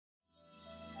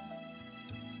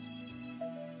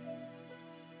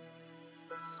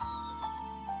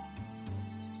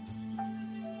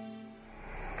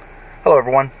Hello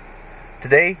everyone.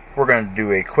 Today we're going to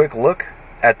do a quick look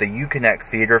at the Uconnect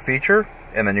theater feature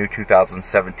in the new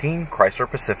 2017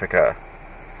 Chrysler Pacifica.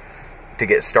 To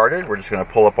get started, we're just going to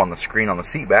pull up on the screen on the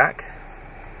seat back.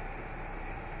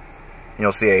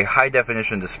 You'll see a high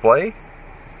definition display.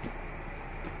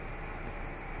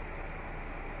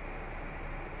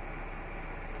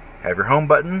 Have your home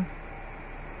button.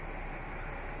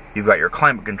 You've got your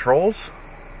climate controls,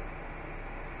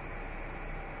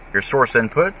 your source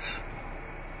inputs.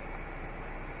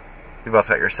 You've also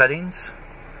got your settings,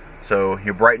 so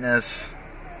your brightness,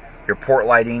 your port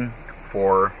lighting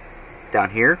for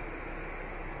down here.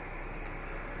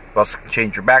 You also can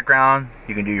change your background.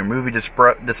 You can do your movie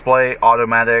display,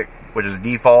 automatic, which is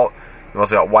default. You've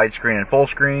also got widescreen and full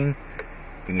screen.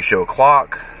 You can show a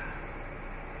clock.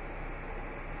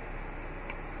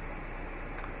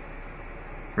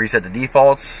 Reset the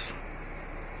defaults.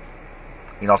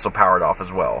 You can also power it off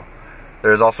as well.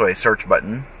 There is also a search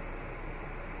button.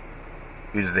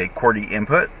 Uses a QWERTY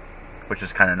input, which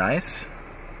is kind of nice.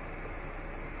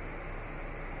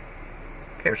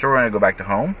 Okay, so we're going to go back to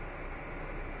home.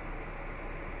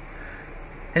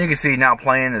 And you can see now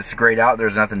playing is grayed out.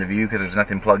 There's nothing to view because there's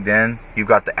nothing plugged in. You've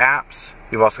got the apps.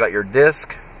 You've also got your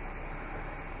disc.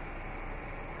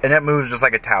 And it moves just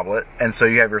like a tablet. And so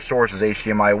you have your sources,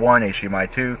 HDMI 1,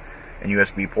 HDMI 2, and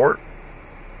USB port.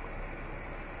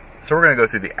 So we're going to go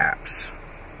through the apps.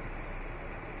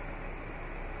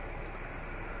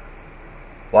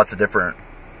 Lots of different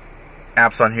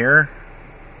apps on here.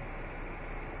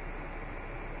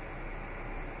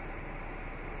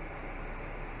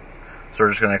 So we're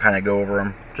just going to kind of go over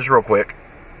them just real quick.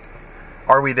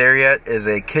 Are We There Yet is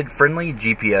a kid-friendly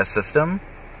GPS system.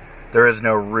 There is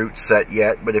no route set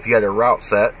yet, but if you had a route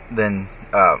set, then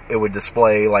it would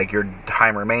display like your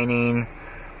time remaining,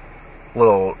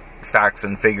 little facts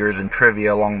and figures and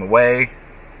trivia along the way.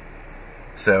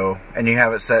 So, and you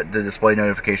have it set to display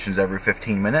notifications every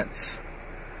 15 minutes.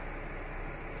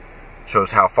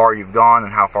 Shows how far you've gone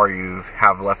and how far you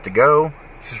have left to go.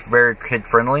 It's just very kid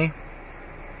friendly.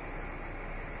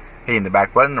 Hitting the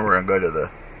back button, and we're going to go to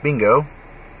the bingo.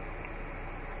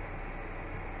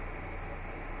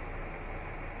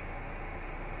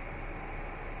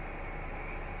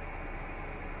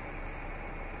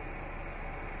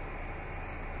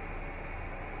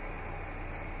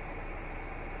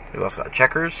 We've also got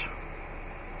checkers.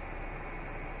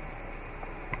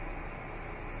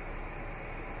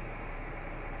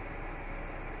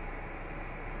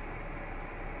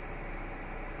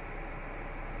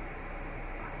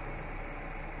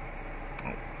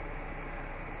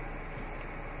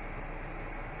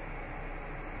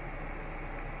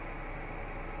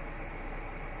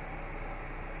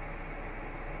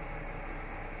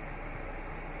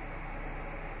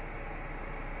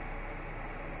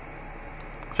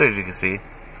 So as you can see,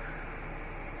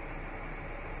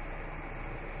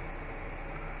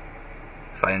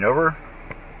 sliding over,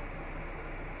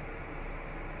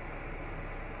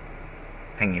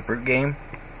 hanging fruit game,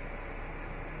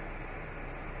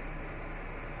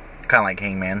 kind of like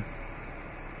Hangman.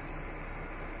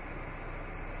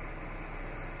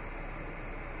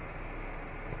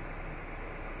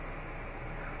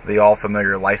 The all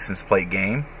familiar license plate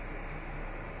game.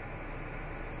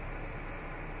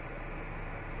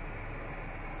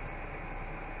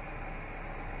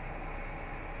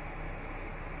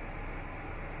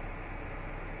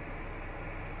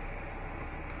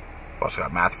 Also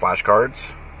got math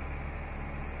flashcards.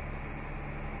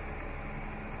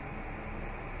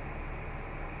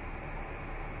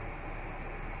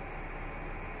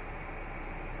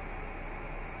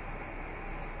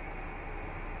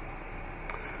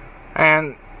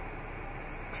 And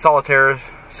solitaire,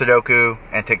 Sudoku,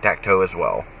 and tic-tac-toe as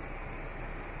well.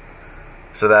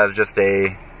 So that is just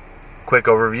a quick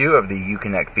overview of the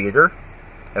Uconnect Theater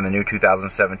and the new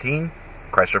 2017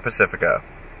 Chrysler Pacifica.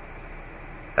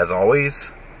 As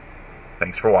always,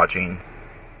 thanks for watching.